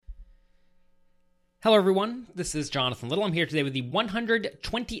Hello, everyone. This is Jonathan Little. I'm here today with the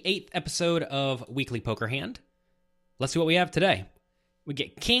 128th episode of Weekly Poker Hand. Let's see what we have today. We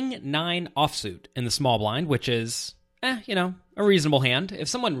get King 9 offsuit in the small blind, which is, a reasonable hand. If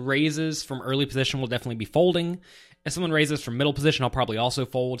someone raises from early position, we'll definitely be folding. If someone raises from middle position, I'll probably also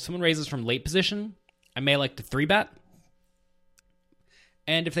fold. If someone raises from late position, I may like to 3-bet.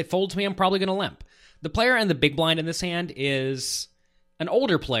 And if they fold to me, I'm probably going to limp. The player in the big blind in this hand is an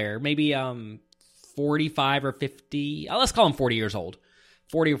older player, maybe 45 or 50, let's call him 40 years old,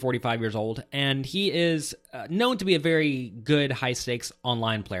 40 or 45 years old, and he is known to be a very good high-stakes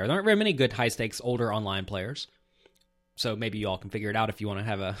online player. There aren't very many good high-stakes older online players, so maybe you all can figure it out if you want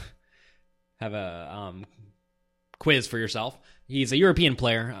to have a quiz for yourself. He's a European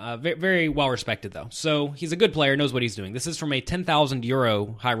player, very well-respected, though, so he's a good player, knows what he's doing. This is from a 10,000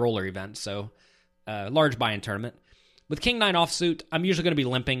 euro high roller event, so large buy-in tournament. With King 9 offsuit, I'm usually going to be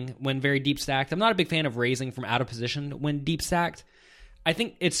limping when very deep stacked. I'm not a big fan of raising from out of position when deep stacked. I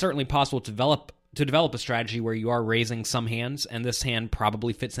think it's certainly possible to develop a strategy where you are raising some hands, and this hand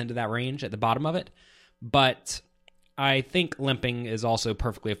probably fits into that range at the bottom of it. But I think limping is also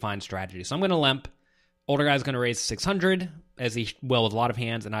perfectly a fine strategy. So I'm going to limp. Older guy's going to raise 600, as he will with a lot of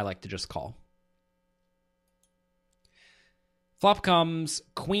hands, and I like to just call. Flop comes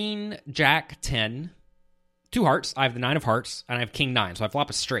Queen, Jack, 10. 2 hearts. I have the 9 of hearts, and I have King 9, so I flop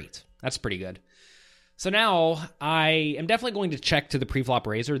a straight. That's pretty good. So now I am definitely going to check to the pre-flop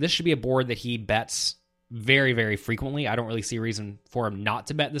raiser. This should be a board that he bets very, very frequently. I don't really see a reason for him not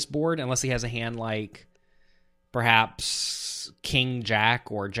to bet this board unless he has a hand like perhaps King Jack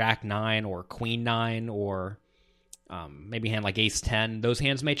or Jack 9 or Queen 9 or maybe a hand like Ace 10. Those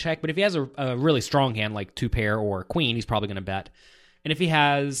hands may check, but if he has a really strong hand like 2 pair or Queen, he's probably going to bet. And if he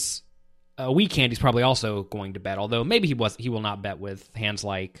has a weak hand, he's probably also going to bet, although maybe he will not bet with hands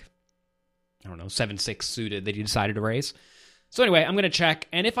like, 7-6 suited that he decided to raise. So anyway, I'm going to check,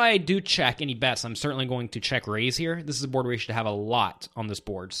 and if I do check and he bets, I'm certainly going to check raise here. This is a board where you should have a lot on this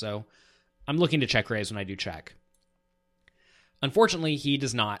board, so I'm looking to check raise when I do check. Unfortunately, he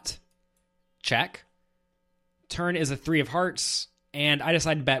does not check. Turn is a 3 of hearts, and I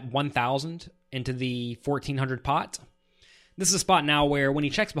decide to bet 1,000 into the 1,400 pot. This is a spot now where when he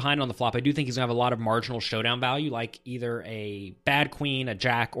checks behind on the flop, I do think he's going to have a lot of marginal showdown value, like either a bad queen, a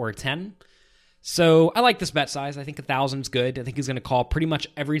jack, or a 10. So I like this bet size. I think 1,000 is good. I think he's going to call pretty much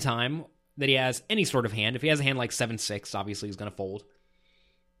every time that he has any sort of hand. If he has a hand like 7-6, obviously he's going to fold.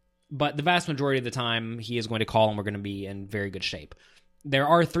 But the vast majority of the time, he is going to call, and we're going to be in very good shape. There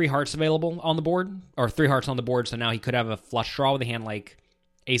are 3 hearts available on the board, or 3 hearts on the board, so now he could have a flush draw with a hand like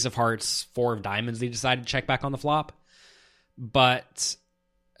Ace of Hearts, 4 of Diamonds that he decided to check back on the flop. But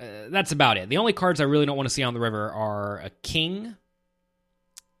that's about it. The only cards I really don't want to see on the river are a king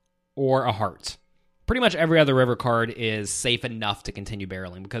or a heart. Pretty much every other river card is safe enough to continue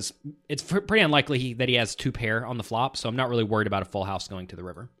barreling because it's pretty unlikely that he has 2 pair on the flop, so I'm not really worried about a full house going to the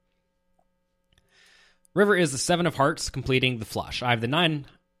river. River is the 7 of hearts completing the flush. I have the 9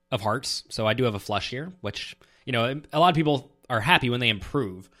 of hearts, so I do have a flush here, which, a lot of people are happy when they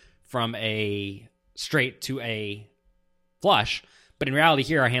improve from a straight to a flush, but in reality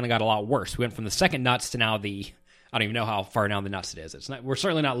here our hand got a lot worse. We went from the second nuts to now I don't even know how far down the nuts it is. We're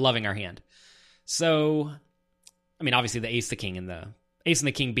certainly not loving our hand. So, obviously the ace, the king, and the ace and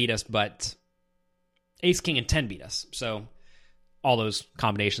the king beat us, but ace, king, and 10 beat us. So all those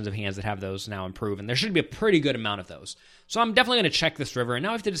combinations of hands that have those now improve, and there should be a pretty good amount of those. So I'm definitely going to check this river, and now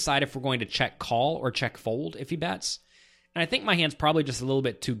I have to decide if we're going to check call or check fold if he bets. And I think my hand's probably just a little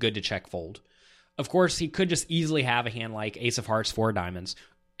bit too good to check fold. Of course, he could just easily have a hand like Ace of Hearts, 4 diamonds.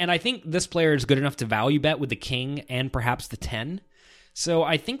 And I think this player is good enough to value bet with the king and perhaps the 10. So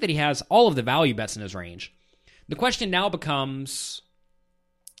I think that he has all of the value bets in his range. The question now becomes,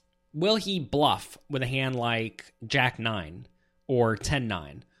 will he bluff with a hand like Jack 9 or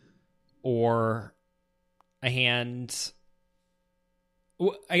 10-9 or a hand...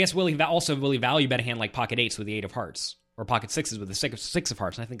 I guess will he value bet a hand like Pocket 8s with the 8 of Hearts? Or Pocket 6s with the 6 of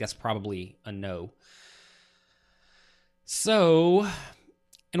Hearts, and I think that's probably a no. So,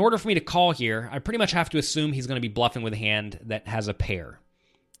 in order for me to call here, I pretty much have to assume he's going to be bluffing with a hand that has a pair.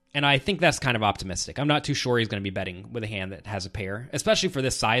 And I think that's kind of optimistic. I'm not too sure he's going to be betting with a hand that has a pair, especially for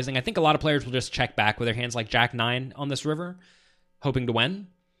this sizing. I think a lot of players will just check back with their hands like Jack 9 on this river, hoping to win,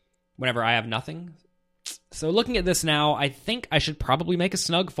 whenever I have nothing. So looking at this now, I think I should probably make a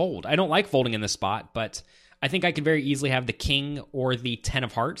snug fold. I don't like folding in this spot, but I think I could very easily have the king or the 10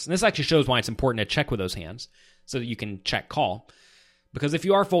 of hearts. And this actually shows why it's important to check with those hands so that you can check call. Because if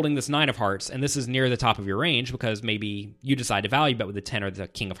you are folding this 9 of hearts, and this is near the top of your range, because maybe you decide to value bet with the 10 or the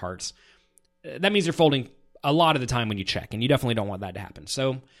king of hearts, that means you're folding a lot of the time when you check, and you definitely don't want that to happen.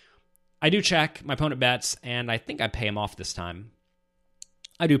 So I do check, my opponent bets, and I think I pay him off this time.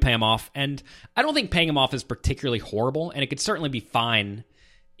 I do pay him off, and I don't think paying him off is particularly horrible, and it could certainly be fine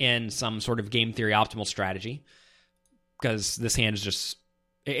in some sort of game theory optimal strategy, because this hand is just,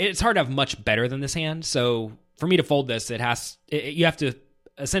 it's hard to have much better than this hand. So for me to fold this, you have to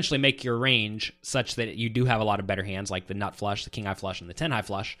essentially make your range such that you do have a lot of better hands, like the nut flush, the king high flush, and the 10 high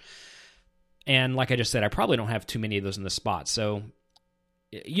flush. And like I just said, I probably don't have too many of those in the spot. So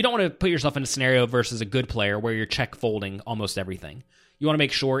you don't want to put yourself in a scenario versus a good player where you're check folding almost everything. You want to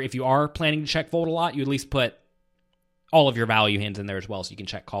make sure if you are planning to check fold a lot, you at least put all of your value hands in there as well so you can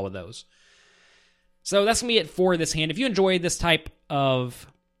check call with those. So that's going to be it for this hand. If you enjoyed this type of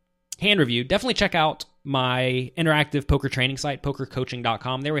hand review, definitely check out my interactive poker training site,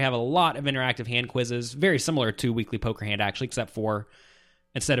 pokercoaching.com. There we have a lot of interactive hand quizzes, very similar to Weekly Poker Hand actually, except for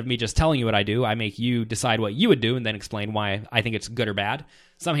instead of me just telling you what I do, I make you decide what you would do and then explain why I think it's good or bad.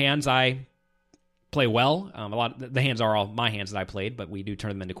 Some hands I play well. A lot of the hands are all my hands that I played, but we do turn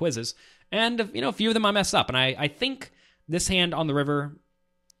them into quizzes. And a few of them I mess up. And I think this hand on the river,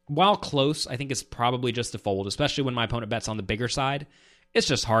 while close, I think is probably just a fold, especially when my opponent bets on the bigger side. It's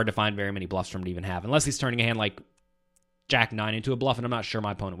just hard to find very many bluffs for him to even have, unless he's turning a hand like Jack 9 into a bluff, and I'm not sure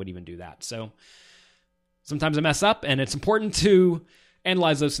my opponent would even do that. So sometimes I mess up, and it's important to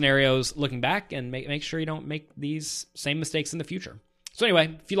analyze those scenarios looking back and make sure you don't make these same mistakes in the future. So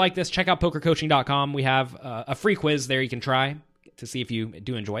anyway, if you like this, check out pokercoaching.com. We have a free quiz there you can try to see if you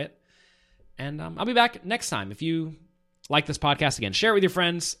do enjoy it. And I'll be back next time. If you like this podcast, again, share it with your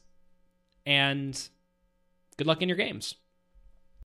friends, and good luck in your games.